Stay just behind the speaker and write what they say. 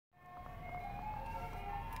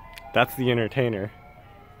That's the entertainer.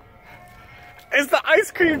 It's the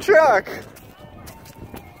ice cream truck!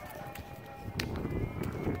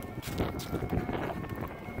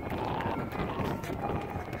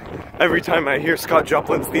 Every time I hear Scott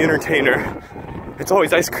Joplin's The Entertainer, it's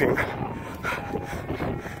always ice cream.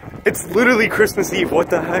 It's literally Christmas Eve, what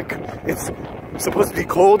the heck? It's supposed to be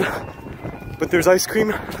cold, but there's ice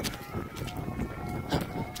cream.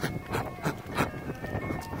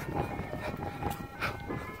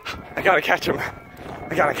 I gotta catch him.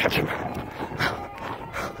 I gotta catch him.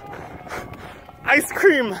 Ice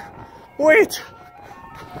cream! Wait!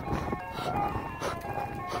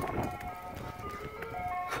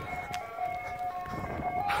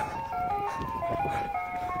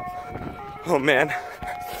 Oh man.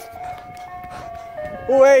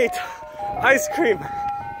 Wait! Ice cream!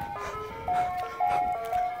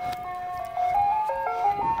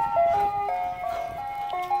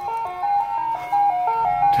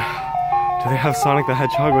 Do they have Sonic the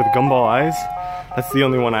Hedgehog with gumball eyes? That's the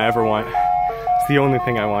only one I ever want. It's the only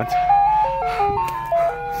thing I want.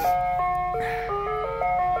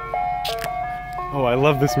 Oh, I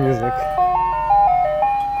love this music.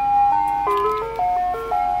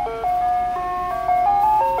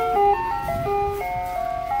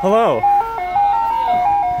 Hello.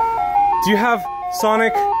 Do you have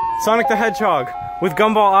Sonic the Hedgehog with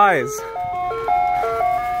gumball eyes?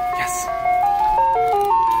 Yes.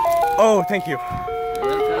 Oh, thank you.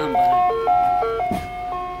 Welcome, buddy.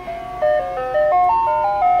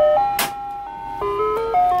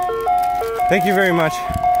 Thank you very much.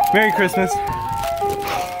 Merry Christmas.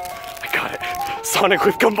 I got it. Sonic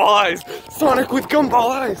with gumball eyes. Sonic with gumball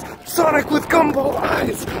eyes. Sonic with gumball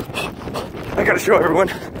eyes. I gotta show everyone.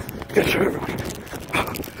 I gotta show everyone.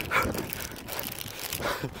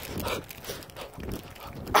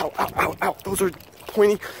 Ow, ow, ow, ow. Those are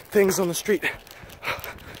pointy things on the street.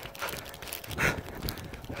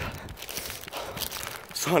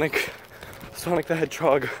 Sonic the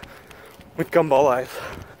Hedgehog with gumball eyes.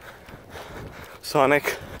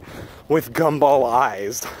 Sonic with gumball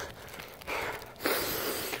eyes.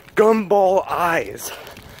 Gumball eyes.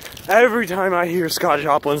 Every time I hear Scott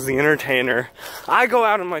Joplin's The Entertainer, I go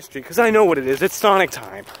out on my street because I know what it is. It's Sonic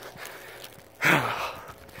time.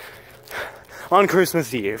 On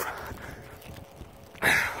Christmas Eve.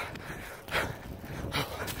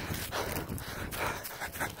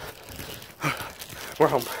 We're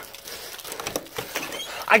home.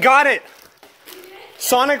 I got it!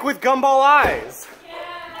 Sonic with gumball eyes.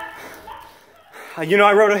 You know,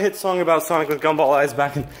 I wrote a hit song about Sonic with gumball eyes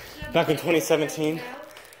back in 2017.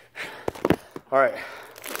 All right,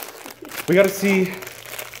 we gotta see.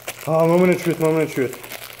 Oh, moment of truth, moment of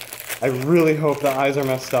truth. I really hope the eyes are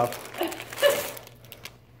messed up.